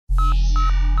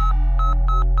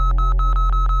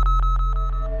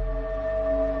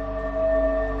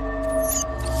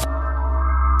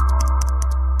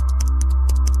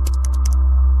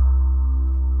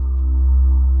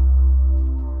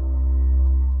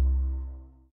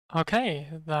Okay,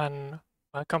 then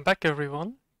welcome back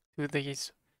everyone to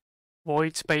these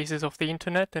void spaces of the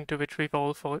internet into which we've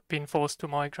all been forced to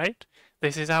migrate.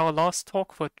 This is our last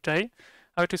talk for today,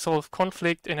 How to Solve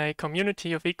Conflict in a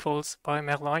Community of Equals by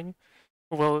Merlijn,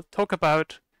 who will talk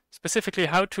about specifically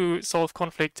how to solve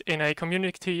conflict in a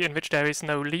community in which there is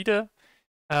no leader,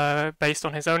 based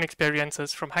on his own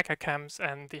experiences from hacker camps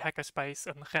and the hackerspace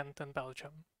in Ghent and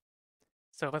Belgium.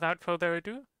 So without further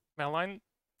ado, Merlijn,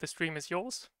 the stream is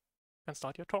yours. And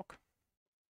start your talk.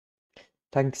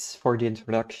 Thanks for the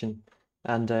introduction,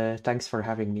 and thanks for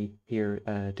having me here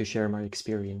to share my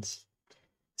experience.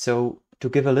 So, to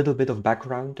give a little bit of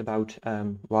background about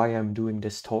why I'm doing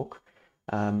this talk,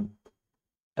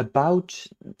 about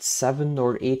 7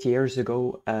 or 8 years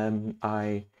ago,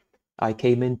 I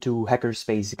came into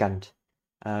Hackerspace.Gent.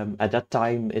 At that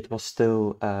time, it was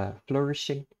still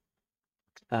flourishing,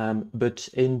 but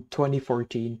in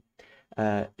 2014,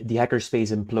 the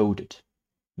hackerspace imploded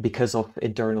because of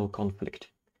internal conflict.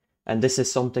 And this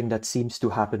is something that seems to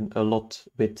happen a lot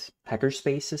with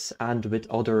hackerspaces and with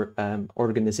other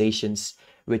organizations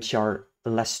which are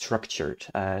less structured,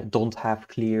 don't have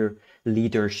clear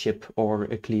leadership or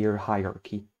a clear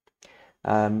hierarchy.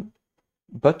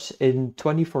 But in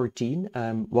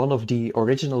 2014, one of the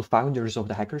original founders of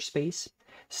the hackerspace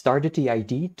started the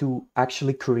idea to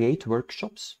actually create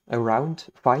workshops around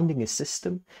finding a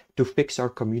system to fix our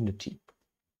community.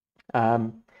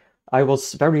 I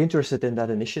was very interested in that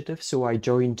initiative, so I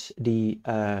joined the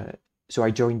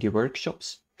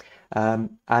workshops,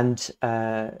 and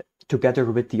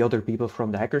together with the other people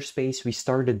from the hackerspace, we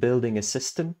started building a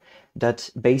system that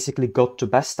basically got the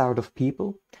best out of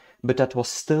people, but that was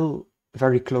still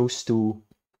very close to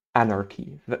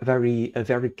anarchy, a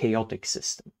very chaotic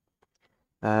system.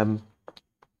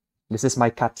 This is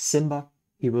my cat Simba.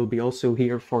 He will be also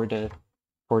here for the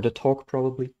talk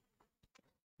probably.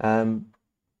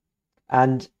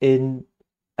 And in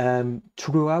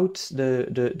throughout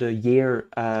the year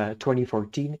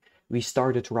 2014, we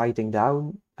started writing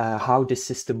down how the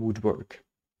system would work.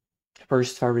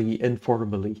 First, very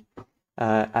informally.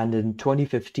 And in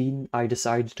 2015, I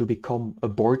decided to become a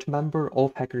board member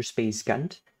of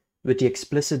Hackerspace.Gent with the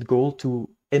explicit goal to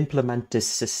implement this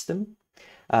system.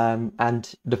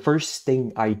 And the first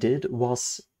thing I did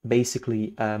was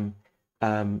basically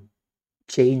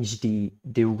change the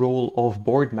role of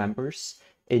board members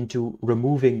into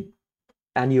removing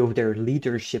any of their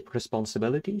leadership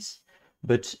responsibilities,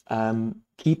 but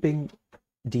keeping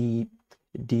the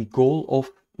goal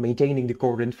of maintaining the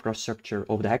core infrastructure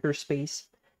of the hackerspace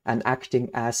and acting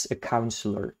as a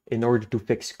counselor in order to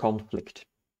fix conflict.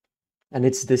 And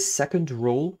it's this second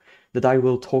role that I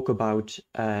will talk about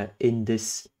in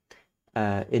this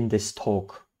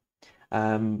talk.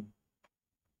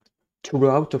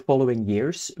 Throughout the following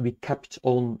years, we kept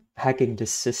on hacking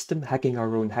this system, hacking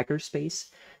our own hackerspace,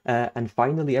 and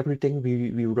finally everything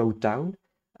we wrote down,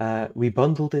 we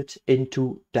bundled it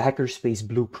into the hackerspace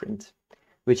blueprint,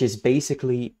 which is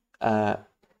basically a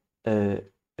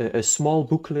small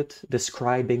booklet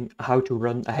describing how to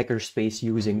run a hackerspace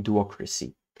using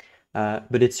do-ocracy.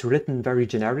 But it's written very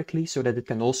generically so that it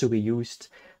can also be used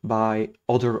by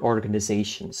other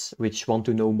organizations which want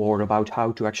to know more about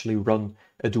how to actually run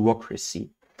a do-ocracy,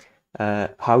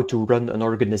 how to run an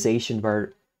organization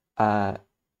where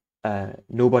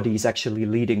nobody is actually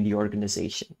leading the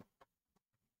organization.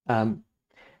 In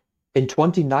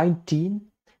 2019,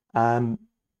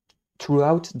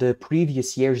 throughout the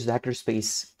previous years, the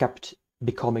hackerspace kept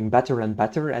becoming better and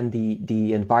better, and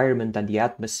the environment and the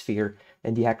atmosphere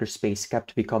in the hackerspace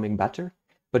kept becoming better.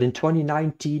 But in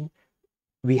 2019,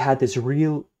 we had this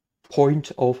real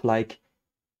point of like,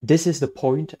 this is the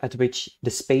point at which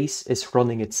the space is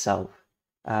running itself.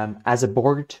 As a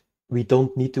board, we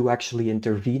don't need to actually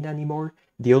intervene anymore.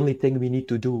 The only thing we need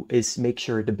to do is make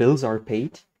sure the bills are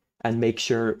paid and make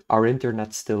sure our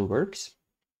internet still works.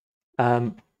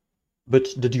 But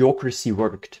the do-ocracy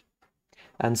worked.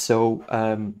 And so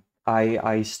I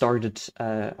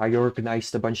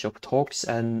organized a bunch of talks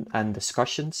and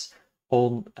discussions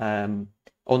on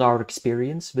our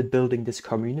experience with building this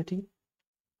community.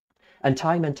 And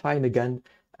time again,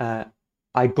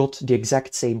 I got the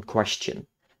exact same question.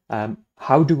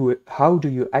 How do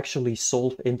you actually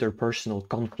solve interpersonal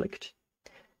conflict?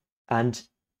 And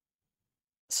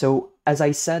so, as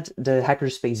I said, the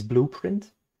Hackerspace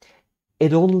blueprint,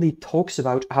 it only talks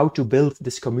about how to build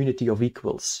this community of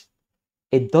equals.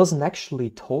 It doesn't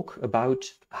actually talk about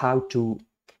how to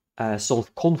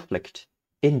solve conflict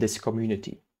in this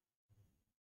community.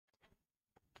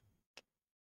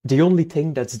 The only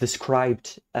thing that's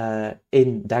described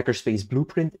in the Hackerspace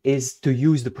blueprint is to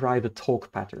use the private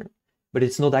talk pattern. but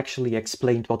it's not actually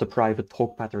explained what a private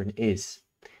talk pattern is.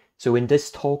 So in this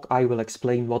talk, I will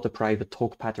explain what a private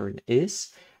talk pattern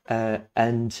is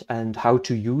and how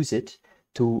to use it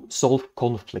to solve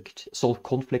conflict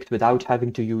without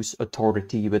having to use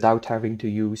authority, without having to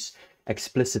use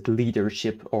explicit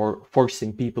leadership or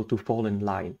forcing people to fall in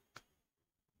line.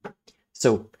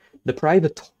 So the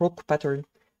private talk pattern,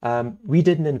 we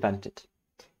didn't invent it.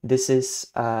 This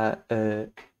is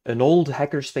an old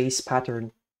hackerspace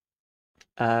pattern,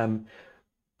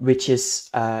 which is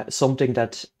something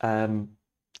that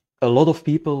a lot of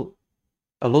people,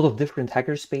 a lot of different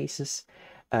hackerspaces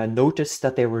noticed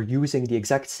that they were using the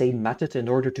exact same method in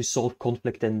order to solve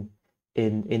conflict in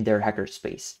their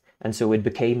hackerspace. And so it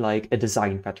became like a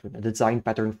design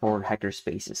pattern for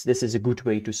hackerspaces. This is a good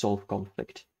way to solve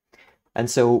conflict. And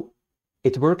so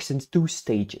it works in 2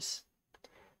 stages.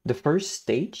 The first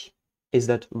stage is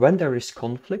that when there is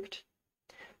conflict,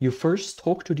 you first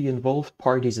talk to the involved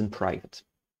parties in private.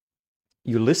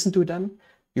 You listen to them,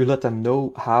 you let them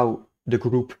know how the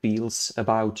group feels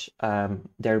about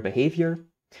their behavior,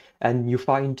 and you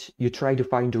try to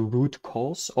find the root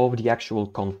cause of the actual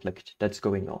conflict that's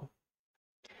going on.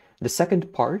 The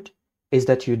second part is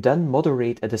that you then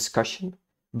moderate a discussion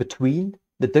between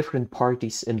the different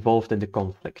parties involved in the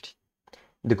conflict.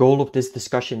 The goal of this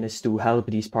discussion is to help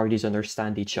these parties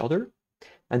understand each other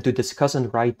and to discuss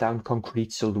and write down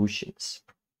concrete solutions.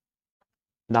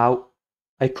 Now,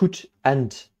 I could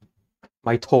end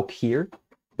my talk here,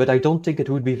 but I don't think it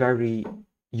would be very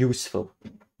useful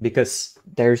because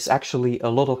there's actually a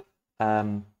lot of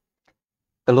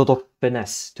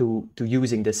finesse to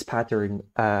using this pattern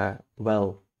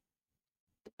well.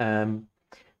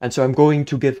 And so I'm going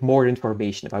to give more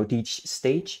information about each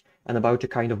stage and about the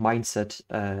kind of mindset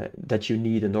that you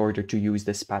need in order to use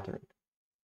this pattern.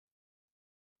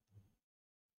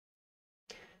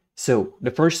 So the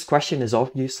first question is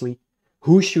obviously,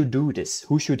 who should do this?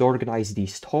 Who should organize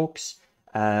these talks?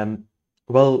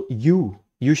 Well, you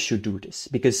should do this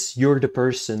because you're the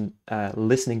person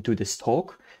listening to this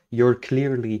talk. You're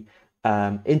clearly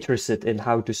interested in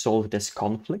how to solve this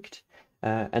conflict.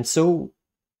 And so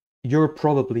you're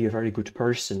probably a very good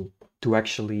person to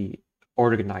actually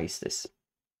organize this.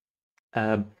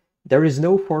 There is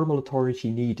no formal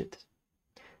authority needed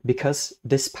because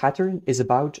this pattern is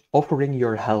about offering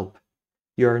your help.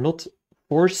 You are not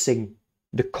forcing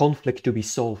the conflict to be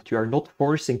solved. You are not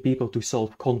forcing people to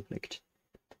solve conflict.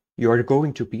 You are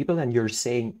going to people and you're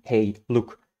saying, hey,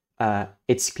 look,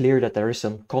 it's clear that there is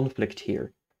some conflict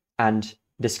here. And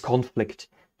this conflict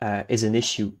is an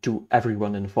issue to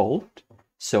everyone involved.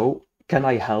 So can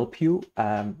I help you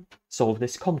solve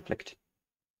this conflict?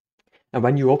 And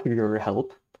when you offer your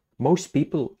help, most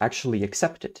people actually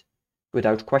accept it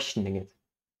without questioning it.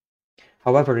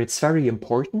 However, it's very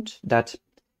important that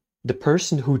the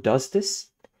person who does this,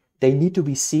 they need to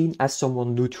be seen as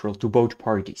someone neutral to both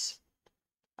parties.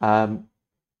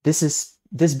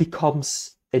 This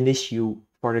becomes an issue,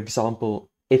 for example,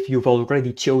 if you've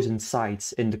already chosen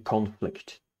sides in the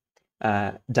conflict,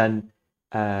 then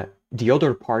the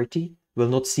other party will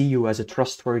not see you as a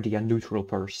trustworthy and neutral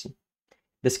person.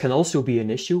 This can also be an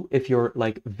issue if you're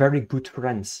like very good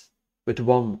friends with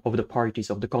one of the parties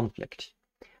of the conflict.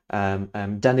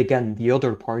 Then again, the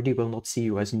other party will not see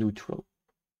you as neutral.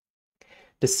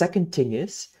 The second thing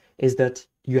is that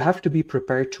you have to be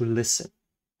prepared to listen.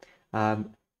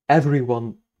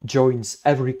 Everyone joins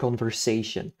every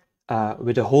conversation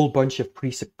with a whole bunch of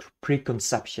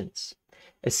preconceptions,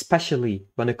 especially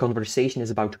when a conversation is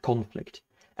about conflict.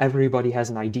 Everybody has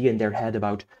an idea in their head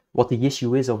about what the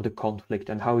issue is of the conflict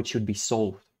and how it should be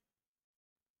solved.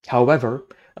 However,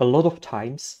 a lot of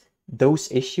times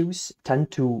those issues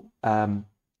tend to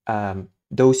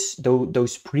those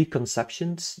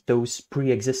preconceptions, those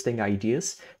pre-existing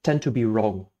ideas tend to be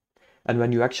wrong. And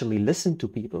when you actually listen to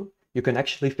people, you can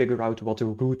actually figure out what the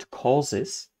root cause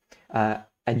is, and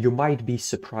you might be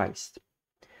surprised.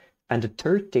 And the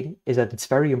third thing is that it's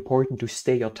very important to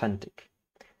stay authentic,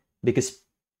 because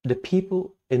the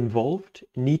people involved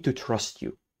need to trust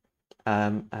you.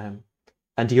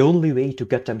 And the only way to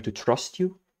get them to trust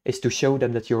you is to show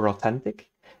them that you're authentic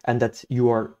and that you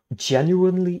are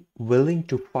genuinely willing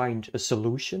to find a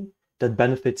solution that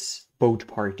benefits both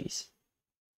parties.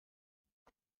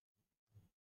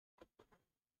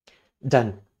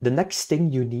 Then the next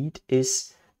thing you need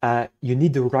is you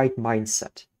need the right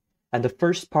mindset. And the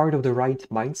first part of the right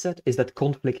mindset is that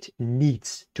conflict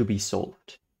needs to be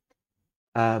solved.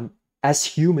 As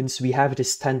humans, we have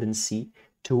this tendency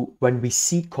to, when we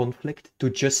see conflict, to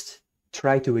just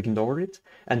try to ignore it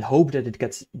and hope that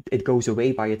it goes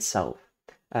away by itself.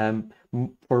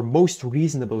 For most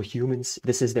reasonable humans,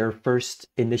 this is their first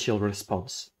initial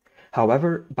response.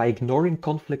 However, by ignoring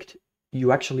conflict,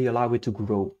 you actually allow it to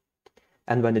grow.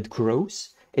 And when it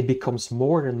grows, it becomes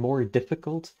more and more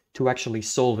difficult to actually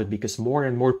solve it because more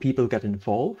and more people get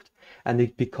involved, and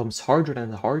it becomes harder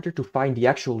and harder to find the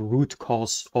actual root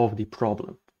cause of the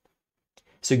problem.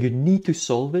 So you need to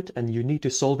solve it, and you need to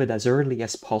solve it as early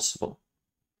as possible.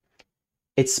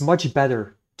 It's much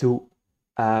better to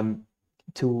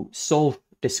solve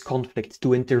this conflict,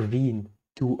 to intervene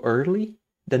too early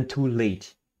than too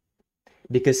late.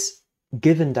 Because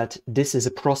given that this is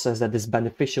a process that is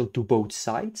beneficial to both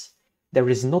sides, there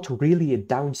is not really a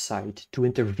downside to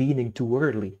intervening too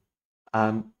early.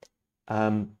 You're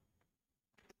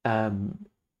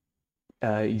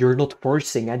not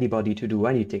forcing anybody to do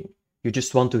anything. You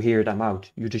just want to hear them out.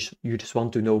 You just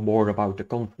want to know more about the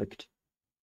conflict.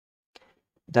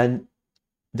 Then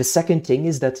the second thing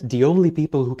is that the only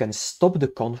people who can stop the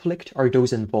conflict are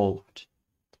those involved.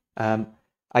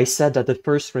 I said that the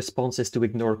first response is to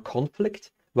ignore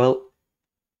conflict. Well,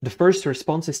 the first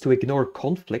response is to ignore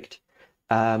conflict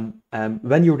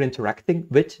when you're interacting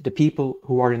with the people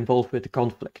who are involved with the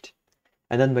conflict.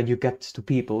 And then when you get to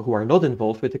people who are not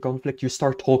involved with the conflict, you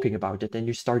start talking about it and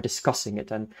you start discussing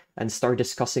it and start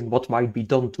discussing what might be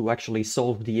done to actually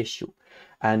solve the issue.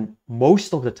 And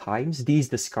most of the times, these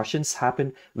discussions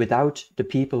happen without the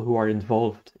people who are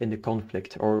involved in the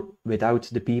conflict or without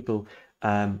the people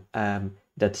that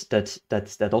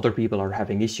other people are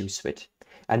having issues with.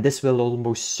 And this will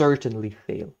almost certainly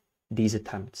fail, these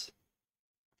attempts.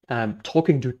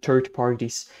 Talking to third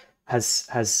parties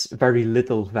has very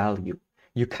little value.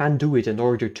 You can do it in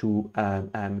order to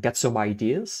get some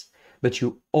ideas, but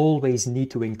you always need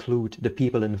to include the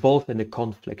people involved in the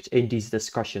conflict in these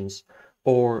discussions,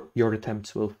 or your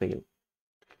attempts will fail.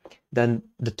 Then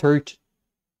the third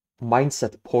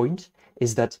mindset point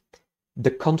is that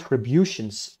the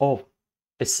contributions of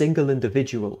a single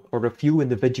individual or a few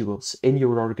individuals in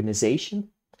your organization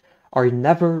are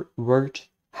never worth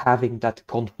having that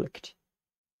conflict.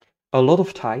 A lot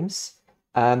of times,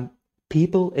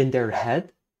 people in their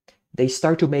head, they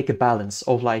start to make a balance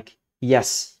of like,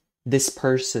 yes, this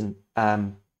person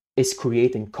is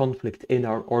creating conflict in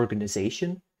our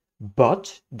organization,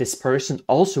 but this person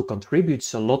also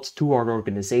contributes a lot to our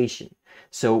organization.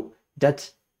 So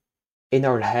that in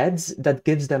our heads, that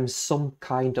gives them some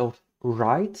kind of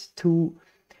right to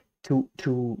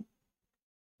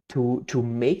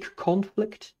make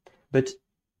conflict, but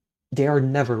they are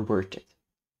never worth it.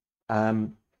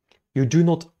 You do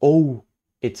not owe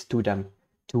it to them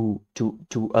to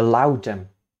allow them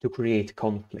to create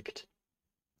conflict.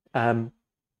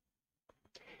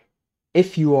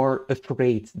 If you are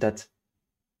afraid that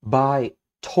by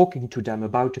talking to them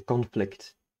about the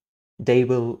conflict, they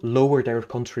will lower their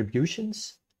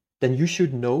contributions, then you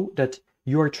should know that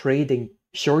you are trading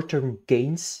short-term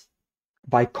gains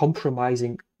by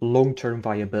compromising long-term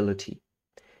viability.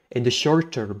 In the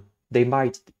short term, they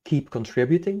might keep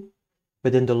contributing,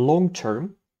 but in the long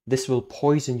term, this will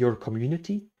poison your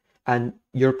community, and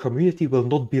your community will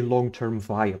not be long-term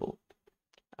viable.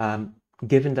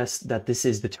 Given that this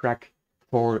is the track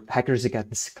for Hackers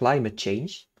Against Climate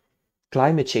Change,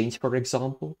 for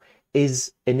example,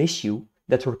 is an issue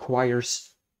that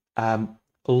requires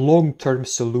long-term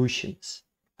solutions,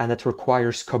 and that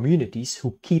requires communities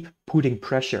who keep putting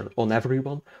pressure on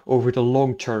everyone over the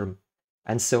long term.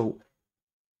 And so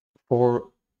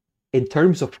in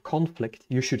terms of conflict,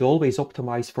 you should always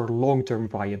optimize for long-term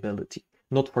viability,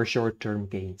 not for short-term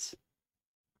gains.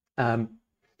 And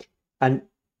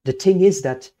the thing is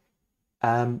that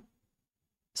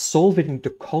solving the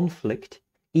conflict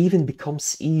even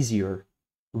becomes easier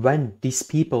when these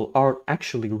people are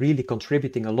actually really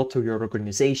contributing a lot to your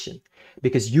organization,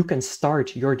 because you can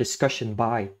start your discussion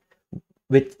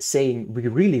with saying, we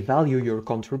really value your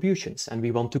contributions and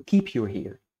we want to keep you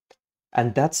here.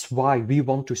 And that's why we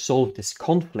want to solve this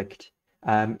conflict.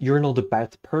 You're not a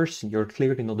bad person. You're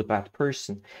clearly not a bad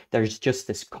person. There's just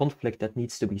this conflict that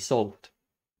needs to be solved.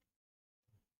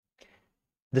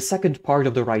 The second part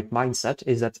of the right mindset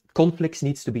is that conflicts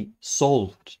needs to be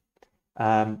solved.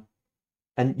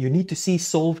 And you need to see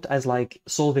solved as like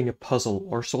solving a puzzle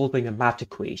or solving a math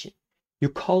equation. You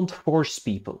can't force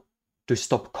people to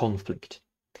stop conflict.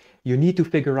 You need to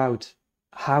figure out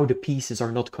how the pieces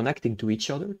are not connecting to each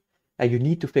other, and you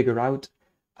need to figure out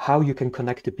how you can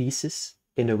connect the pieces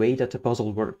in a way that the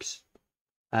puzzle works.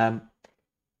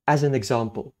 As an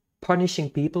example, punishing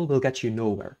people will get you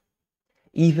nowhere.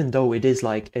 Even though it is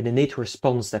like an innate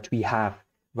response that we have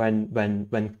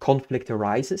when conflict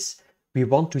arises, we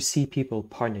want to see people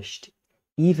punished,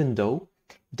 even though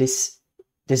this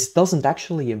this doesn't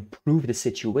actually improve the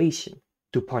situation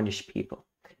to punish people.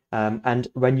 And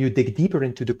when you dig deeper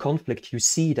into the conflict, you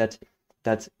see that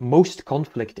most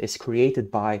conflict is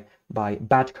created by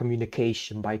bad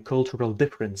communication, by cultural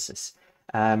differences,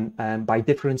 by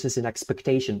differences in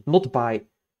expectation, not by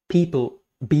people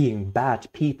being bad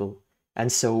people.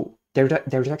 And so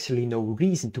there's actually no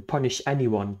reason to punish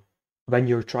anyone when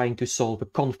you're trying to solve a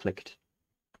conflict.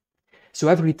 So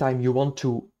every time you want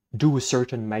to do a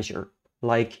certain measure,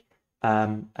 like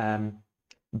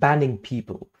banning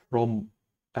people from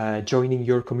joining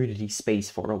your community space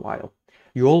for a while,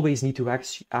 you always need to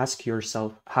ask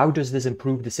yourself, how does this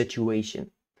improve the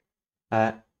situation?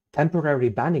 Temporary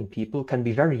banning people can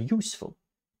be very useful.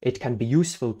 It can be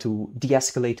useful to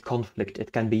de-escalate conflict.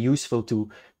 It can be useful to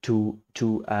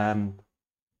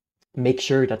make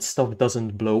sure that stuff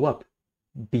doesn't blow up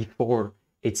before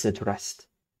it's addressed.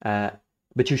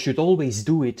 But you should always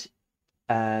do it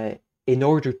in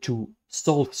order to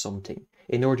solve something,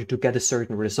 in order to get a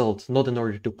certain result, not in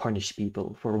order to punish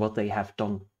people for what they have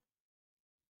done.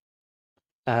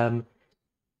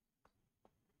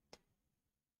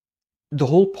 The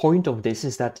whole point of this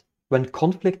is that when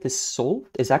conflict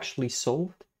is actually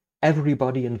solved,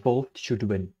 everybody involved should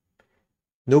win.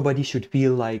 Nobody should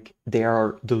feel like they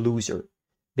are the loser,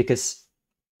 because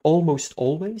almost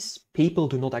always people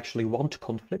do not actually want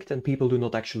conflict and people do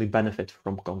not actually benefit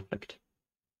from conflict.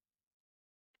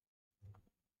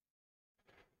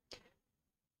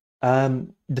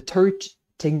 The third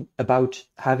thing about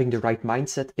having the right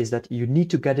mindset is that you need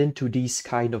to get into these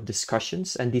kind of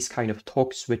discussions and these kind of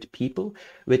talks with people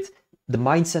with the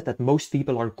mindset that most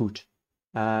people are good.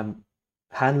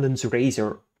 Hanlon's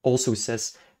razor also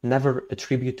says, never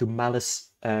attribute to malice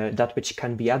that which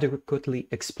can be adequately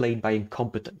explained by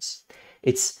incompetence.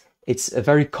 It's a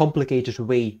very complicated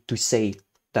way to say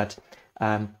that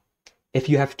if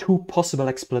you have two possible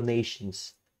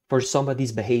explanations for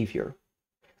somebody's behavior,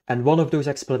 and one of those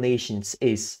explanations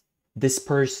is this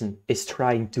person is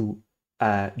trying to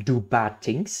do bad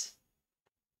things,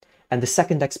 and the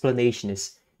second explanation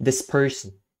is this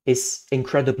person is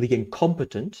incredibly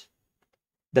incompetent,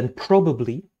 then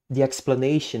probably the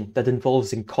explanation that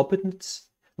involves incompetence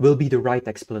will be the right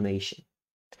explanation.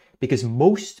 Because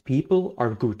most people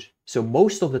are good. So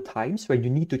most of the times when you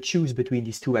need to choose between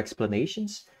these two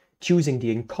explanations, choosing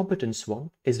the incompetence one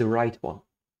is the right one.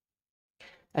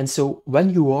 And so when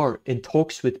you are in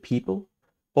talks with people,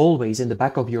 always in the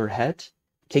back of your head,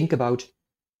 think about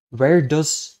where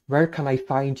can I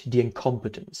find the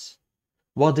incompetence?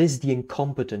 What is the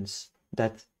incompetence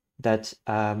that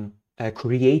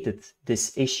created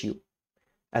this issue?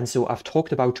 And so I've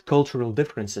talked about cultural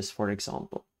differences, for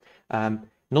example.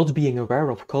 Not being aware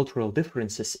of cultural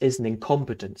differences is an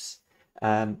incompetence.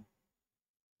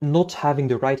 Not having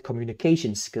the right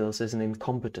communication skills is an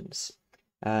incompetence.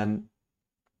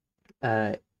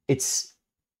 It's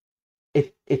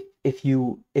if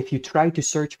you try to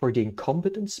search for the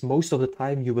incompetence, most of the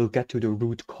time you will get to the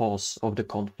root cause of the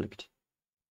conflict.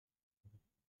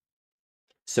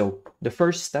 So the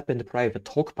first step in the private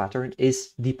talk pattern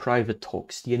is the private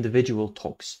talks, the individual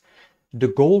talks. The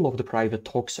goal of the private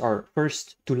talks are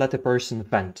first to let a person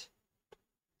vent.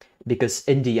 Because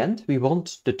in the end, we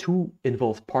want the two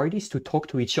involved parties to talk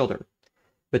to each other.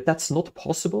 But that's not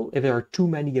possible if there are too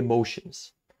many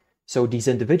emotions. So these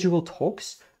individual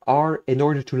talks are in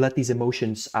order to let these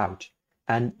emotions out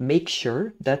and make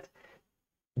sure that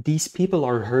these people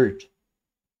are heard.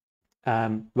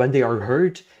 When they are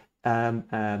heard,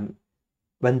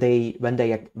 when they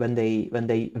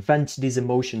vent these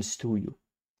emotions to you,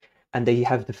 and they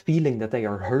have the feeling that they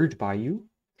are heard by you,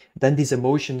 then these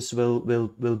emotions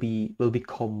will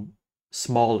become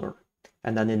smaller,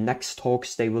 and then in next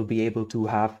talks they will be able to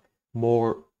have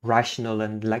more rational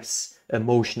and less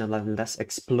emotional and less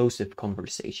explosive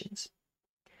conversations.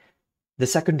 The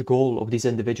second goal of these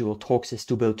individual talks is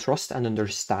to build trust and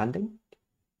understanding,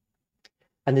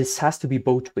 and this has to be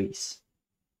both ways.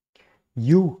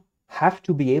 You have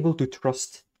to be able to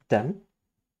trust them,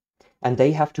 and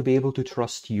they have to be able to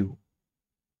trust you.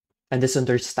 And this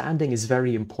understanding is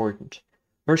very important.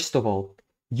 First of all,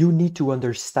 you need to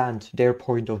understand their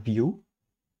point of view.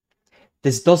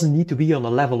 This doesn't need to be on a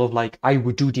level of like, I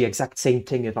would do the exact same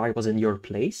thing if I was in your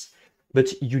place,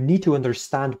 but you need to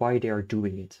understand why they are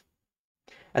doing it.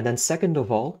 And then second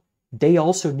of all, they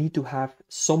also need to have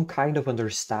some kind of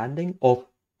understanding of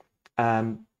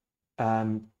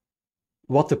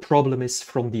what the problem is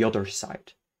from the other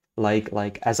side.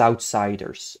 Like as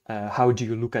outsiders, how do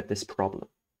you look at this problem?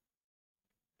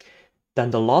 Then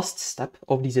the last step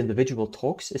of these individual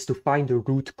talks is to find the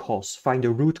root cause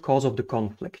of the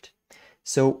conflict.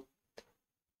 So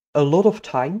a lot of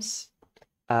times,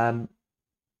 and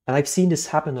I've seen this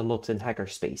happen a lot in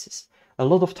hackerspaces, a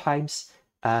lot of times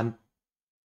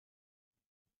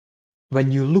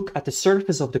when you look at the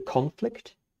surface of the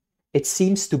conflict, it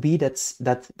seems to be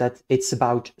that it's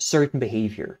about certain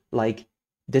behavior, like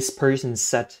this person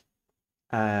said,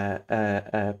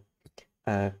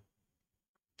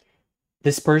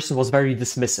 this person was very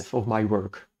dismissive of my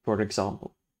work, for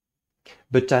example.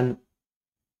 But then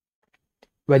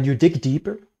when you dig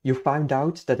deeper, you find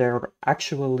out that there are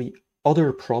actually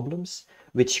other problems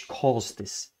which cause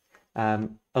this. A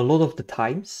lot of the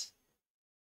times,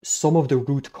 some of the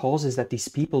root cause is that these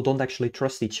people don't actually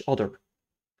trust each other.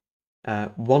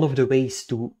 One of the ways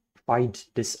to find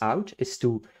this out is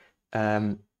to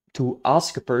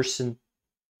ask a person,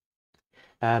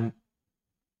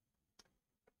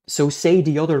 so say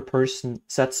the other person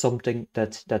said something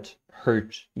that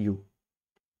hurt you.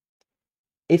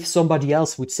 If somebody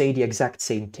else would say the exact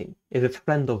same thing, if a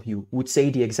friend of you would say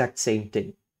the exact same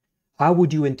thing, how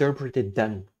would you interpret it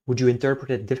then? Would you interpret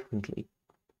it differently?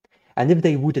 And if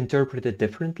they would interpret it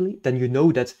differently, then you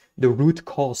know that the root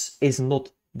cause is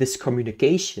not this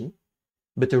communication,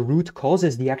 but the root cause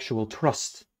is the actual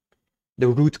trust. The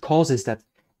root cause is that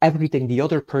everything the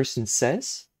other person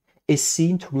says is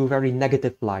seen through a very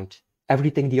negative light.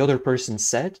 Everything the other person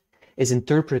said is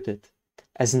interpreted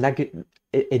as in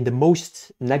the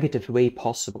most negative way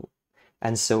possible.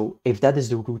 And so if that is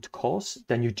the root cause,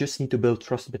 then you just need to build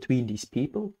trust between these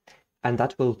people, and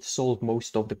that will solve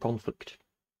most of the conflict.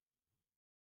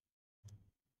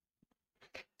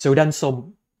 So then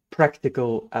some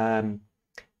practical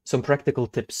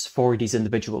tips for these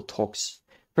individual talks.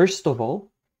 First of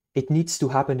all, it needs to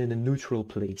happen in a neutral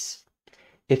place.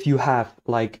 If you have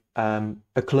like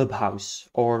a clubhouse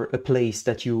or a place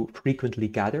that you frequently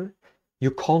gather, you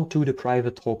can't do the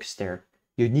private talks there.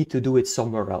 You need to do it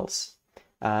somewhere else.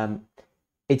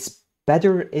 It's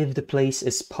better if the place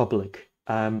is public,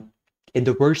 in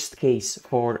the worst case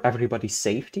for everybody's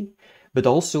safety, but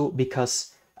also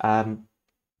because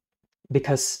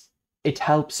it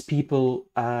helps people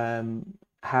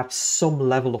have some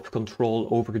level of control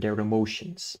over their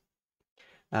emotions.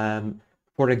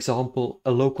 For example,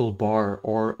 a local bar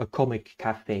or a comic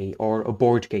cafe or a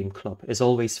board game club is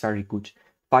always very good.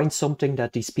 Find something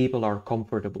that these people are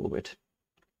comfortable with.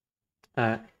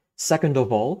 Second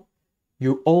of all,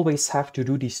 you always have to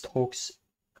do these talks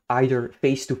either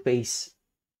face-to-face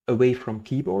away from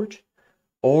keyboard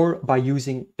or by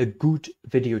using a good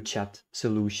video chat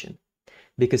solution.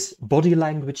 Because body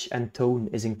language and tone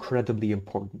is incredibly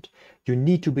important. You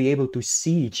need to be able to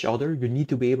see each other, you need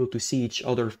to be able to see each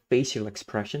other's facial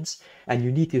expressions, and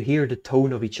you need to hear the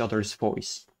tone of each other's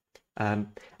voice.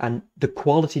 And the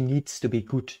quality needs to be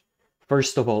good,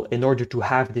 first of all, in order to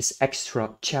have this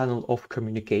extra channel of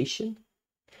communication.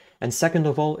 And second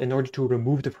of all, in order to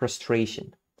remove the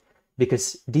frustration.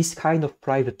 Because these kind of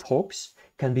private talks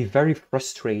can be very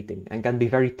frustrating and can be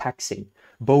very taxing,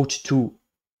 both to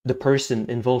the person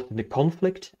involved in the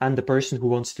conflict and the person who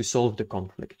wants to solve the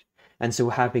conflict. And so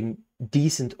having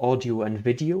decent audio and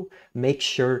video makes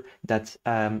sure that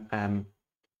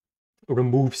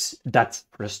removes that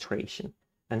frustration.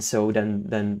 And so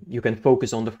then you can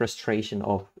focus on the frustration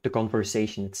of the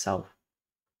conversation itself.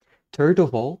 Third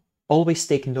of all, always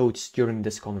take notes during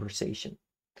this conversation.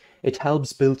 It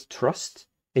helps build trust.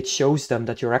 It shows them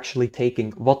that you're actually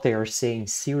taking what they are saying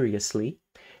seriously,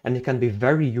 and it can be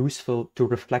very useful to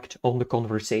reflect on the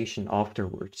conversation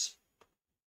afterwards.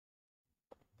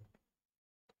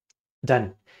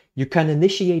 Then, you can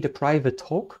initiate a private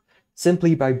talk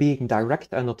simply by being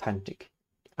direct and authentic.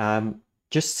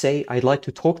 Just say, I'd like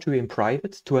to talk to you in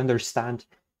private to understand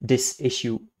this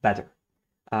issue better.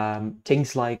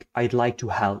 Things like, I'd like to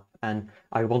help and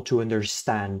I want to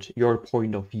understand your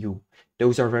point of view.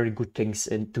 Those are very good things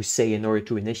to say in order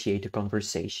to initiate a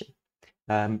conversation.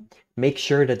 Make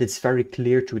sure that it's very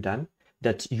clear to them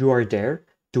that you are there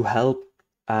to help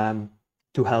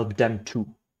them too.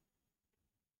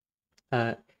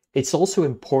 It's also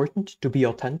important to be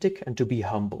authentic and to be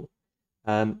humble.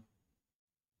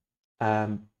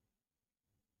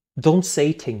 Don't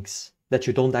say things that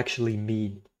you don't actually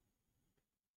mean.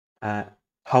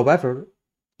 However,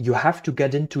 you have to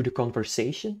get into the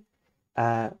conversation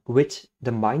with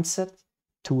the mindset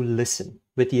to listen,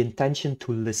 with the intention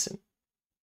to listen.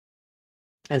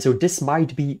 And so this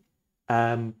might be,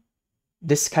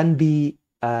 this can be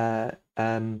a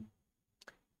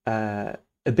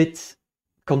bit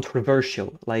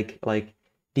controversial, like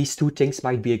these two things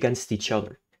might be against each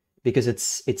other, because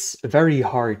it's very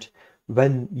hard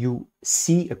when you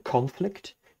see a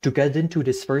conflict to get into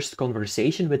this first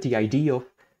conversation with the idea of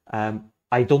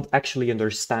I don't actually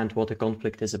understand what the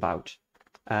conflict is about.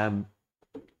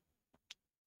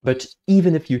 But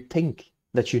even if you think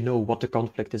that you know what the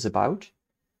conflict is about,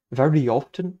 very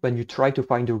often when you try to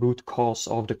find the root cause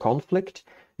of the conflict,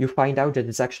 you find out that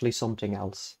it's actually something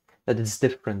else, that it's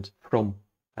different from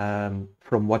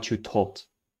what you thought.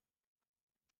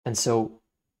 And so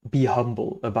be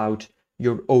humble about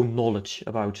your own knowledge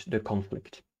about the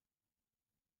conflict.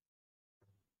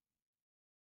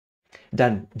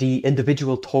 Then the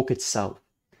individual talk itself.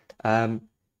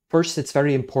 First, it's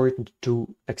very important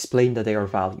to explain that they are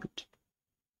valued.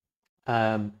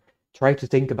 Try to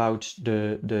think about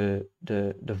the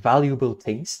valuable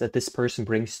things that this person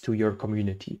brings to your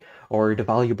community, or the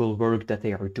valuable work that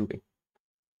they are doing.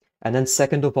 And then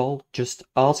second of all, just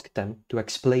ask them to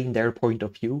explain their point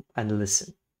of view and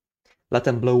listen. Let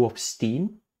them blow off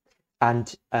steam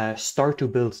and start to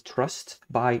build trust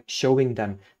by showing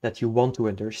them that you want to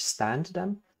understand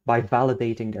them, by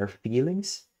validating their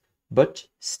feelings, but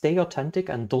stay authentic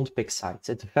and don't pick sides.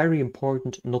 It's very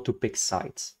important not to pick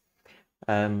sides.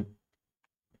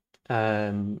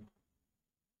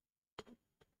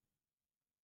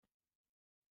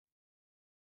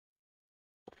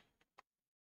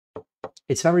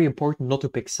 It's very important not to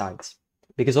pick sides,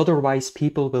 because otherwise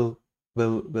people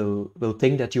will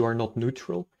think that you are not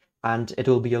neutral, and it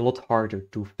will be a lot harder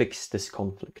to fix this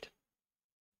conflict.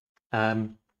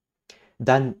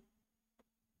 Then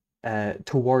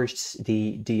towards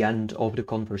the end of the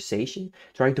conversation,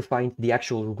 try to find the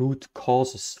actual root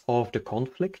causes of the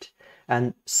conflict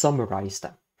and summarize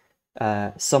them.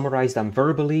 Summarize them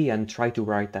verbally and try to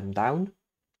write them down.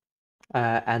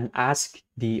 And ask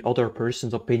the other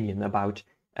person's opinion about,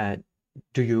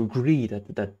 do you agree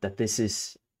that this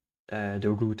is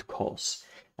the root cause?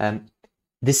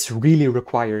 This really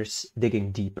requires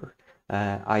digging deeper.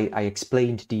 I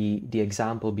explained the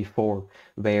example before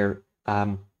where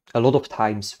a lot of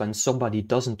times when somebody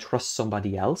doesn't trust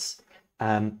somebody else,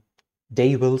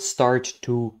 they will start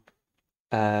to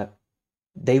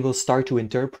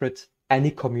interpret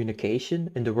any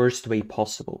communication in the worst way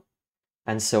possible.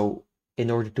 And so in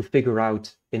order to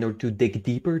dig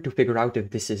deeper, to figure out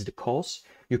if this is the cause,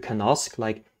 you can ask,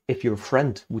 like, if your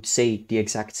friend would say the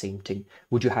exact same thing,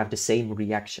 would you have the same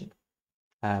reaction?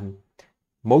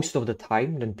 Most of the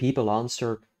time, then people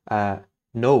answer,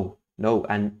 no.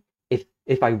 And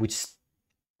if I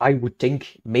would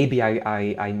think maybe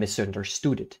I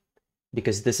misunderstood it,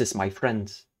 because this is my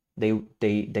friend.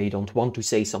 They don't want to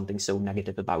say something so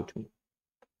negative about me.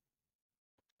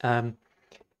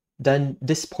 Then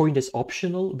this point is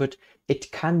optional, but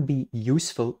it can be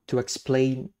useful to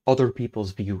explain other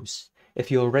people's views. If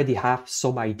you already have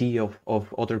some idea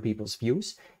of other people's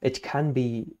views, it can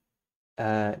be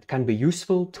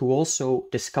useful to also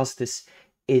discuss this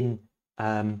in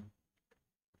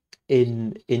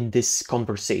this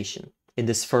conversation, in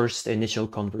this first initial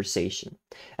conversation,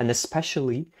 and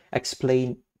especially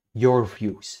explain your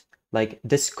views. Like,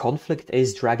 this conflict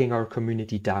is dragging our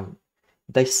community down.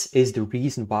 This is the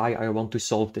reason why I want to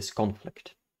solve this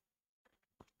conflict.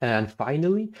 And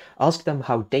finally, ask them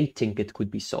how they think it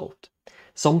could be solved.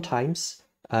 Sometimes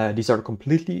these are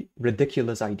completely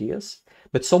ridiculous ideas,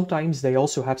 but sometimes they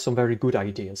also have some very good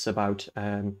ideas about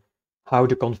how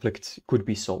the conflict could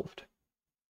be solved.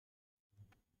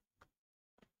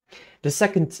 The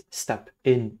second step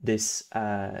in this,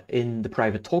 in the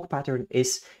private talk pattern,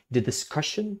 is the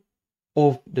discussion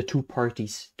of the two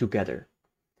parties together.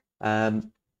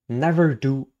 Never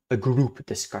do a group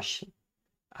discussion.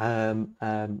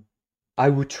 I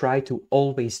would try to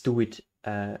always do it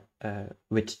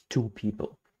with two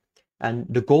people. And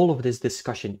the goal of this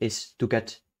discussion is to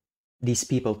get these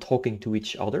people talking to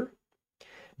each other,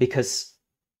 because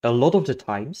a lot of the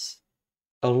times,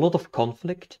 a lot of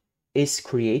conflict is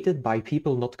created by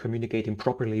people not communicating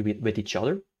properly with each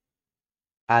other,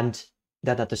 and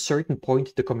that at a certain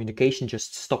point the communication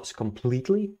just stops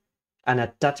completely,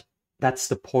 and that's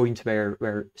the point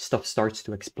where stuff starts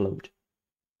to explode.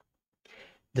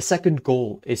 The second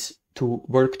goal is to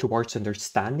work towards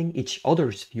understanding each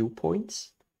other's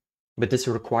viewpoints, but this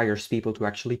requires people to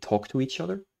actually talk to each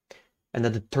other. And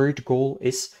then the third goal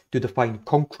is to define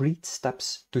concrete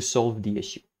steps to solve the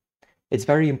issue. It's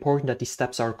very important that these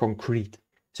steps are concrete,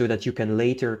 so that you can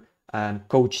later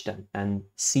coach them and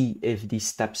see if these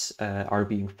steps are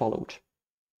being followed.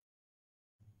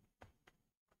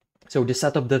 So the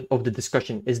setup of the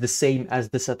discussion is the same as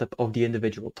the setup of the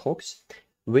individual talks,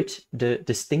 with the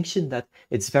distinction that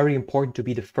it's very important to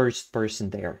be the first person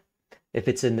there. If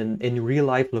it's in real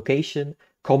life location,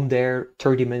 come there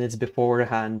 30 minutes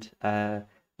beforehand,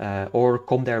 or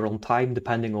come there on time,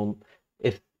 depending on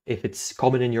if it's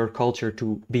common in your culture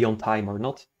to be on time or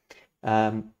not.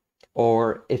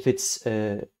 Or if it's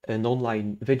an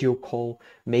online video call,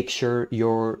 make sure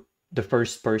you're the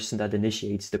first person that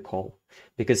initiates the call.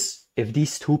 Because if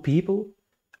these two people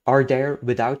are there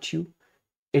without you,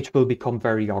 it will become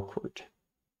very awkward.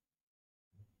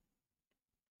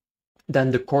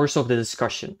 Then the course of the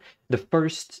discussion. The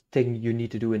first thing you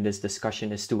need to do in this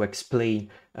discussion is to explain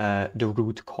the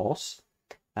root cause,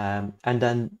 and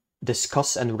then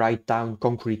discuss and write down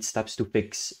concrete steps to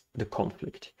fix the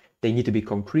conflict. They need to be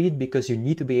concrete because you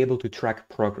need to be able to track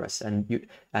progress, and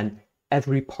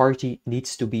every party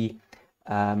needs to be,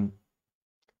 there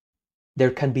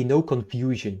can be no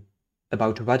confusion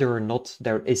about whether or not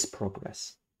there is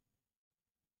progress.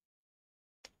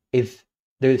 If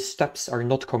the steps are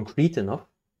not concrete enough,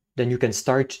 then you can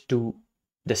start to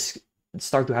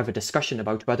have a discussion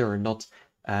about whether or not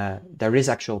there is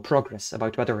actual progress,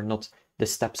 about whether or not the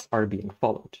steps are being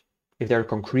followed. If they're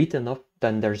concrete enough,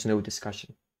 then there's no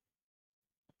discussion.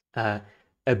 A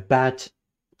bad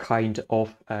kind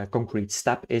of concrete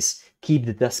step is keep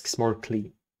the desks more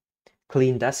clean.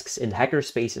 Clean desks in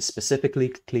hackerspaces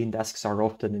specifically, clean desks are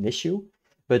often an issue,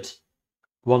 but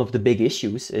one of the big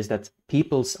issues is that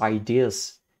people's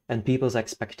ideas and people's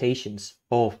expectations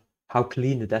of how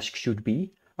clean the desk should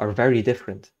be are very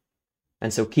different.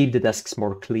 And so keep the desks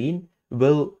more clean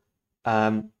will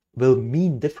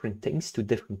mean different things to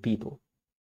different people.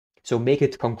 So make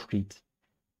it concrete.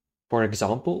 For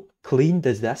example, clean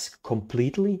the desk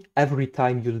completely every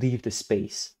time you leave the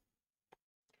space.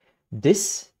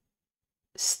 This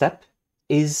step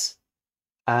is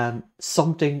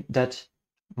something that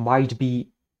might be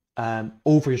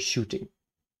overshooting.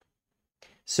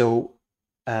 So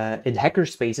in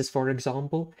hackerspaces, for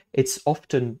example, it's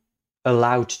often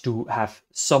allowed to have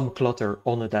some clutter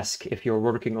on a desk if you're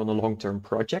working on a long-term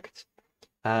project.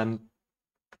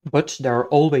 But there are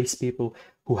always people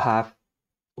who have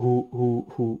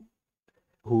who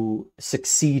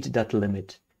succeed that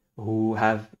limit, who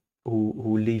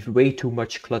leave way too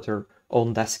much clutter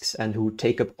on desks and who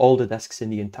take up all the desks in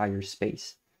the entire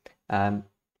space.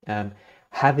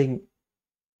 Having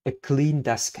a clean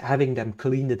desk, having them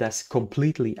clean the desk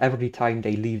completely every time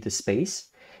they leave the space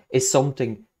is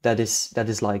something that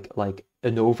is like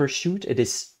an overshoot. It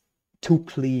is too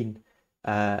clean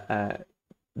than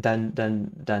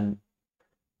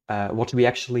what we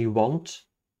actually want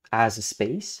as a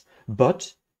space,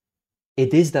 but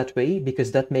it is that way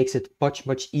because that makes it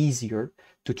much easier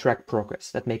to track progress.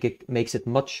 That makes it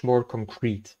much more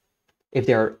concrete. If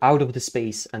they're out of the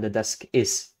space and the desk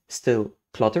is still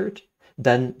cluttered,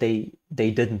 then they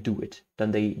didn't do it.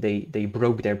 Then they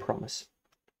broke their promise.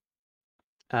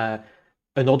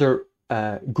 Another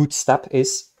good step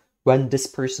is when this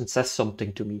person says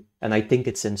something to me and I think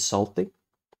it's insulting,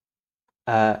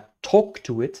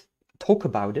 talk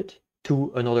about it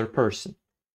to another person,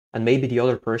 and maybe the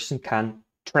other person can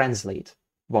translate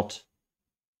what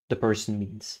the person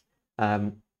means.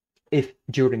 If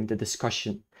during the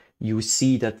discussion you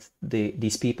see that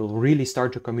these people really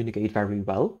start to communicate very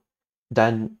well,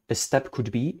 then a step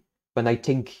could be, when I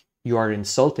think you are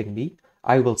insulting me,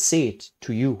 I will say it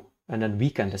to you, and then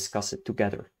we can discuss it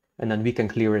together, and then we can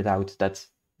clear it out that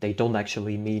they don't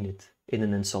actually mean it in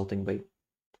an insulting way.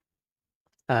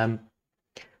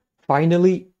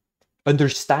 Finally,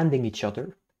 understanding each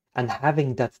other and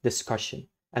having that discussion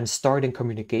and starting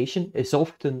communication is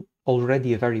often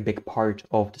already a very big part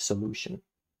of the solution.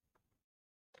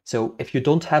 So if you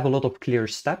don't have a lot of clear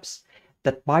steps,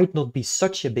 that might not be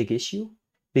such a big issue,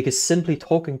 because simply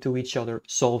talking to each other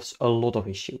solves a lot of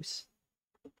issues.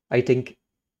 I think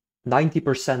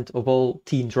 90% of all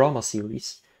teen drama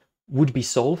series would be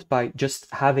solved by just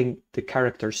having the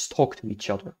characters talk to each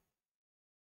other.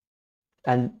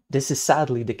 And this is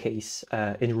sadly the case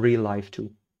in real life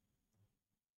too.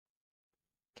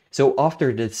 So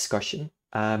after the discussion,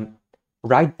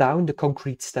 write down the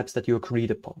concrete steps that you agreed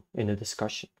upon in the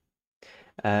discussion,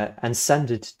 and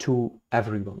send it to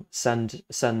everyone. Send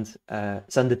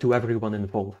it to everyone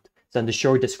involved. Send a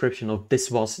short description of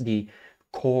this was the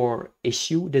core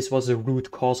issue, this was the root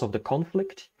cause of the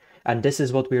conflict, and this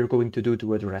is what we are going to do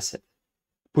to address it.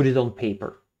 Put it on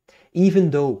paper. Even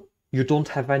though you don't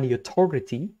have any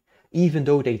authority, even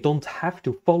though they don't have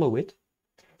to follow it,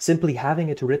 simply having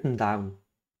it written down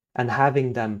and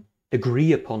having them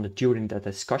agree upon it during that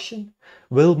discussion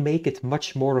will make it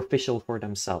much more official for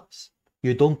themselves.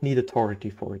 You don't need authority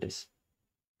for this.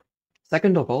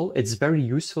 Second of all, it's very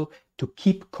useful to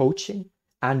keep coaching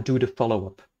and do the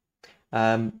follow-up.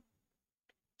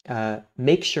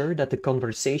 Make sure that the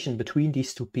conversation between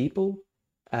these two people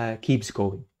keeps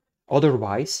going.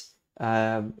 Otherwise,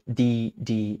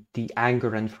 the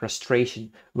anger and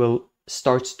frustration will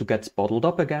start to get bottled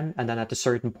up again, and then at a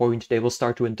certain point they will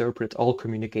start to interpret all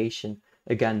communication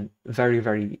again very,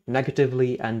 very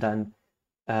negatively, and then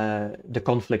the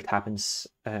conflict happens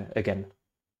again.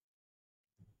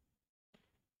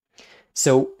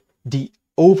 So the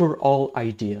overall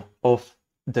idea of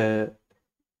the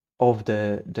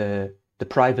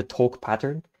private talk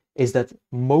pattern is that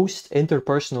most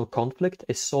interpersonal conflict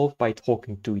is solved by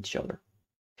talking to each other.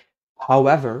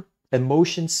 However,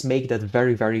 emotions make that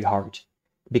very, very hard,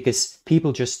 because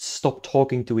people just stop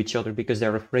talking to each other because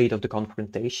they're afraid of the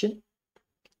confrontation,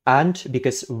 and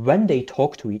because when they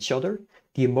talk to each other,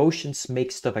 the emotions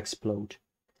make stuff explode.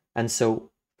 And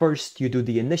so first you do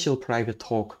the initial private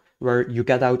talk where you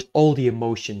get out all the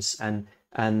emotions, and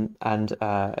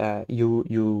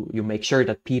you make sure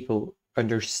that people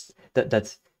understand,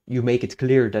 that you make it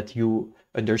clear that you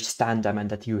understand them and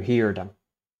that you hear them.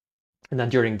 And then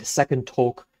during the second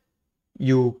talk,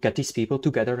 you get these people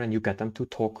together and you get them to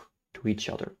talk to each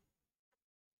other.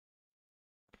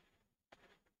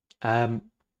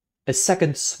 A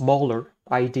second smaller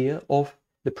idea of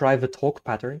the private talk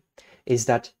pattern is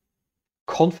that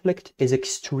conflict is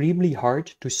extremely hard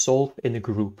to solve in a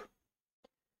group.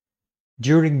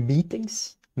 During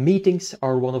meetings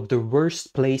are one of the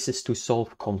worst places to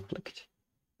solve conflict.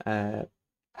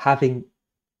 Having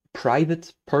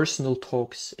private, personal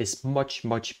talks is much,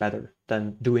 much better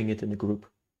than doing it in a group.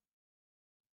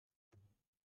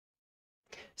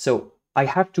 So I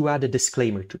have to add a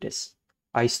disclaimer to this.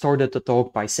 I started the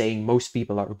talk by saying most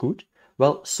people are good.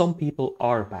 Well, some people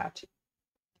are bad.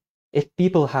 If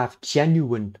people have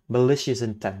genuine malicious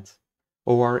intent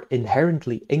or are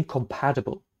inherently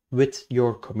incompatible with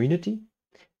your community,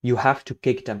 you have to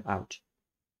kick them out.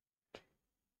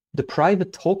 The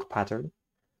private talk pattern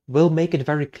will make it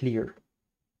very clear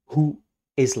who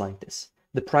is like this.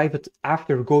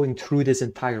 After going through this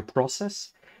entire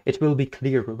process, it will be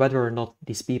clear whether or not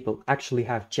these people actually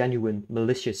have genuine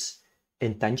malicious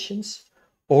intentions,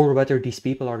 or whether these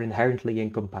people are inherently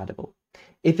incompatible.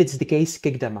 If it's the case,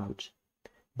 kick them out.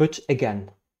 But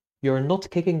again, you're not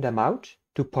kicking them out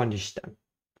to punish them.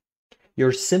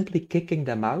 You're simply kicking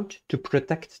them out to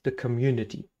protect the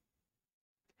community.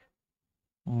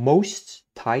 Most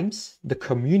times, the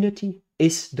community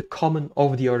is the common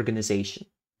of the organization.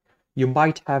 You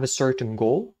might have a certain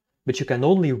goal, but you can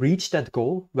only reach that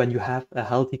goal when you have a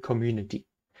healthy community.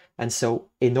 And so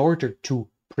in order to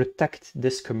protect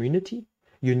this community,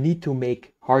 you need to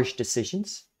make harsh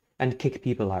decisions and kick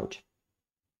people out.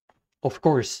 Of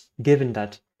course, given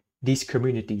that these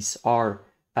communities are,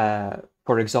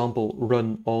 for example,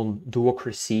 run on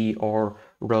do-ocracy or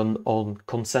run on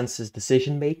consensus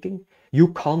decision making,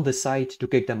 you can't decide to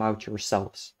kick them out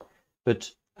yourselves.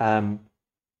 But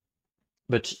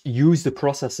use the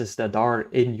processes that are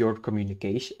in your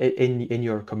communication, in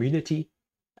your community,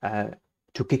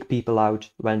 to kick people out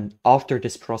when after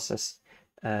this process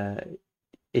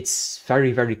it's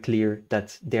very, very clear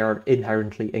that they are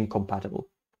inherently incompatible.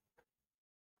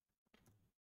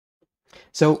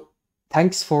 So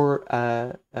thanks for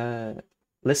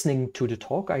listening to the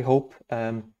talk. I hope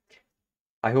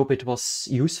it was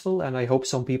useful, and I hope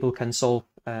some people can solve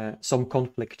some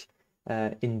conflict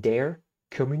in their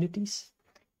communities.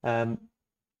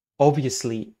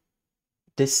 Obviously,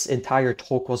 this entire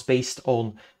talk was based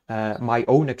on my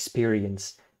own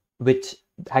experience with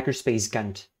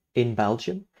Hackerspace.Gent in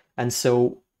Belgium, and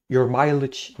so your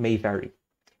mileage may vary.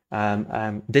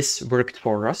 This worked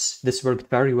for us. This worked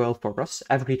very well for us.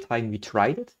 Every time we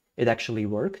tried it, it actually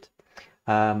worked.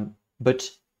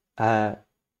 But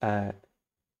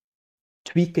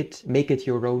tweak it, make it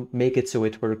your own, make it so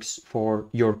it works for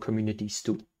your communities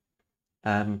too.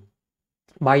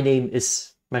 My name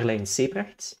is Marlijn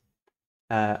Sebrechts.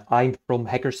 I'm from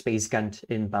Hackerspace.Gent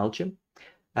in Belgium.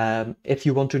 If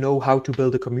you want to know how to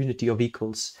build a community of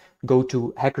equals, go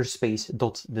to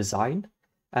Hackerspace.Design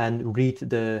and read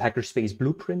the Hackerspace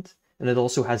blueprint. And it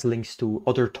also has links to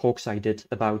other talks I did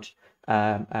about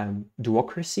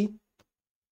do-ocracy.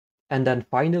 And then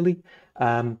finally,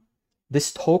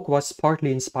 this talk was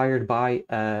partly inspired by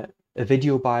a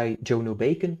video by Jono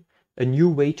Bacon, A New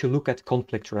Way to Look at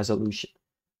Conflict Resolution.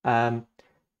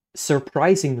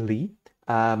 Surprisingly,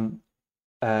 I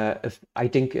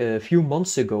think a few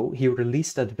months ago, he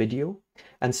released that video,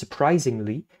 and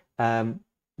surprisingly,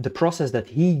 the process that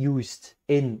he used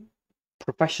in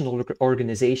professional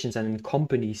organizations and in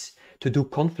companies to do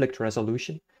conflict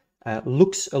resolution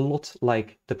looks a lot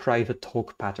like the private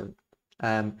talk pattern.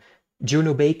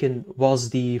 Jono Bacon was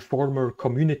the former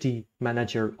community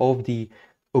manager of the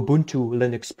Ubuntu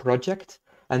Linux project,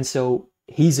 and so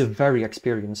he's a very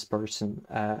experienced person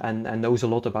and knows a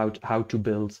lot about how to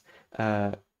build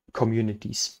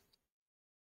communities.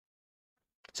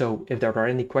 So if there are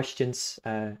any questions,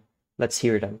 let's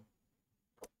hear them.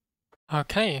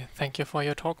 Okay, thank you for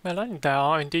your talk, Melanie. There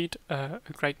are indeed a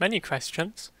great many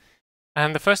questions.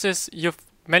 And the first is, you've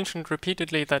mentioned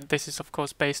repeatedly that this is of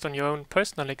course based on your own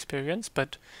personal experience,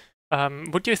 but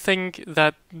would you think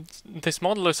that this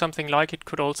model or something like it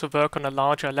could also work on a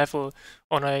larger level,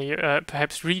 on a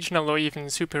perhaps regional or even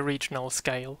super regional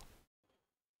scale?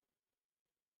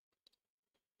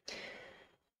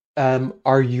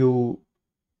 Are you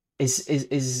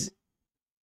is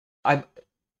I'm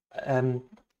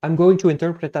going to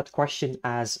interpret that question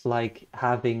as like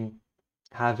having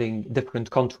different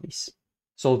countries,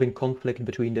 solving conflict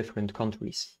between different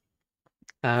countries.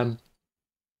 I'm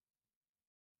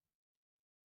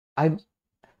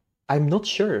not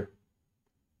sure.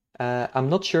 I'm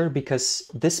not sure because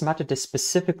this method is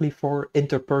specifically for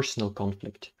interpersonal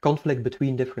conflict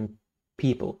between different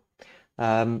people.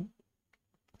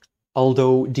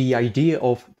 Although the idea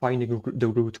of finding the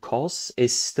root cause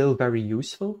is still very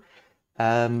useful,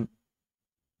 I'm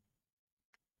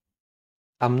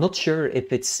not sure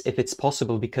if it's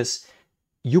possible because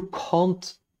you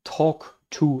can't talk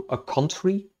to a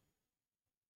country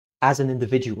as an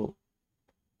individual.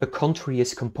 A country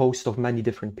is composed of many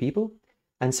different people,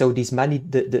 and so these many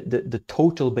the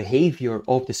total behavior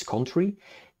of this country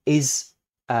is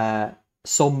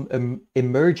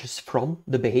emerges from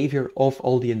the behavior of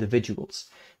all the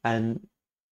individuals, and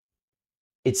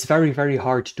it's very, very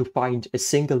hard to find a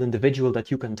single individual that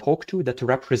you can talk to that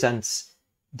represents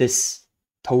this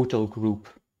total group.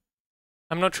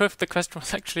 I'm not sure if the question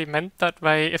was actually meant that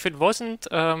way. If it wasn't,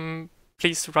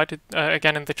 please write it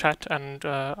again in the chat, and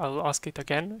I'll ask it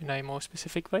again in a more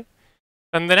specific way.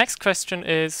 And the next question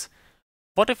is,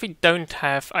 what if we don't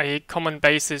have a common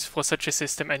basis for such a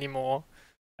system anymore?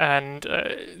 And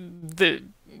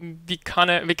we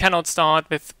cannot start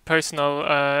with personal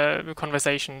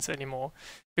conversations anymore,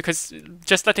 because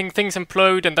just letting things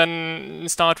implode and then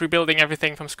start rebuilding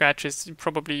everything from scratch is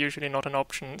probably usually not an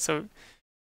option. So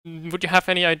would you have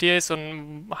any ideas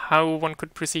on how one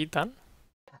could proceed then?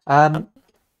 I'm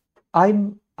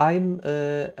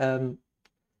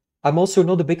also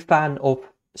not a big fan of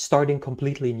starting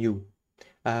completely new.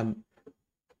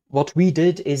 What we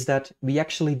did is that we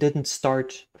actually didn't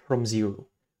start from zero.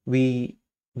 We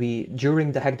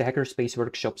during the Hackerspace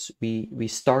workshops, we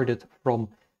started from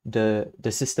the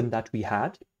system that we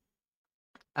had,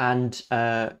 and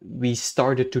we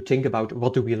started to think about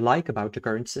what do we like about the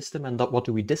current system and what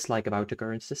do we dislike about the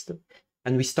current system,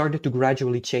 and we started to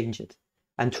gradually change it.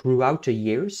 And throughout the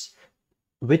years,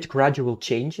 with gradual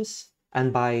changes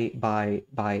and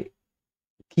by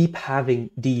keep having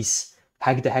these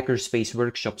Hack the Hackerspace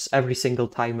workshops every single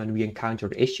time when we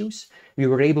encountered issues, we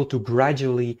were able to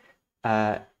gradually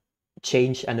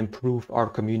change and improve our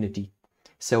community.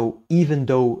 So even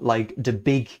though like the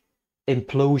big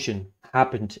implosion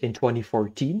happened in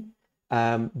 2014,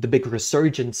 the big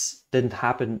resurgence didn't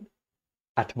happen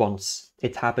at once.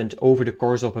 It happened over the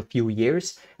course of a few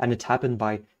years, and it happened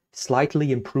by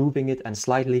slightly improving it and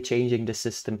slightly changing the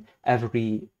system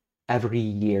every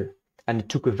year. And it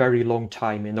took a very long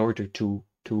time in order to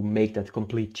make that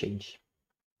complete change.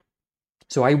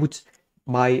 So I would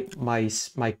my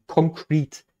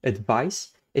concrete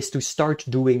advice is to start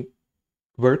doing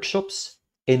workshops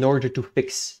in order to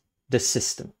fix the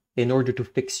system, in order to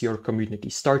fix your community.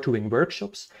 Start doing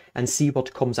workshops and see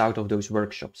what comes out of those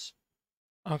workshops.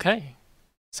 Okay,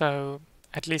 so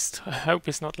at least hope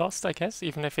is not lost, I guess,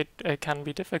 even if it can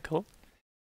be difficult.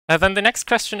 Then the next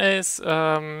question is,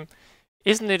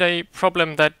 isn't it a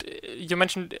problem that you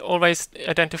mentioned always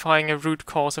identifying a root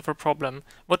cause of a problem?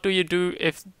 What do you do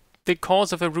if the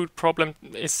cause of a root problem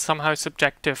is somehow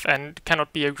subjective and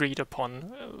cannot be agreed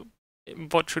upon?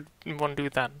 What should one do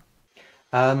then?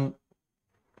 I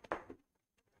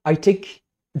think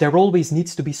there always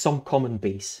needs to be some common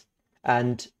base.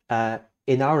 And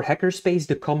in our hackerspace,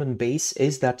 the common base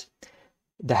is that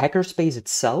the hackerspace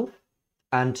itself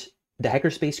and the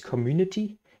hackerspace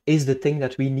community is the thing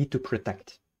that we need to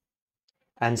protect.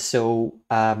 And so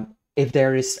if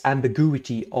there is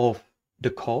ambiguity of the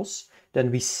cause,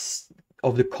 then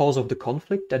of the cause of the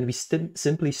conflict, then we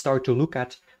simply start to look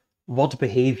at what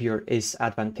behavior is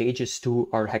advantageous to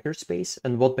our hackerspace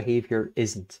and what behavior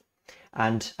isn't.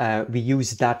 And we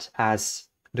use that as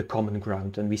the common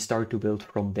ground, and we start to build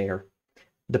from there.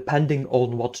 Depending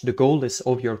on what the goal is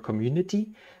of your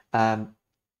community, the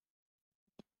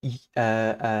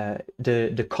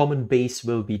common base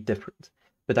will be different.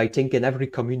 But I think in every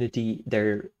community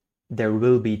there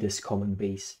will be this common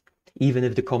base. even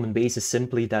if the common base is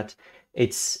simply that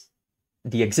it's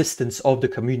the existence of the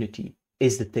community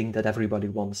is the thing that everybody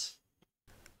wants.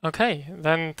 Okay,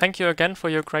 then thank you again for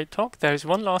your great talk. There's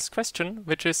one last question,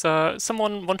 which is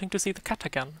someone wanting to see the cat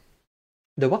again.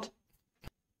 The what?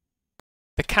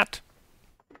 The cat.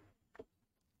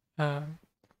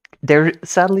 They're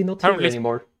sadly not here Apparently-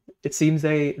 anymore. It seems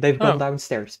they've gone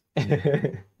downstairs.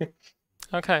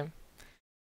 Okay.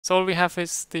 So all we have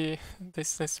is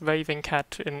this waving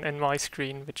cat in my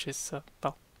screen, which is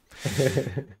well.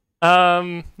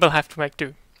 We'll have to make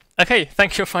do. Okay,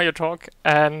 thank you for your talk,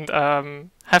 and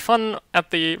have fun at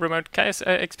the remote chaos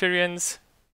experience,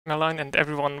 Caroline, and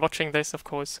everyone watching this, of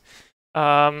course.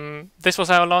 This was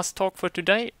our last talk for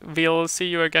today. We'll see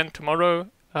you again tomorrow.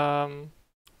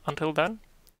 Until then,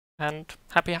 and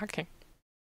happy hacking.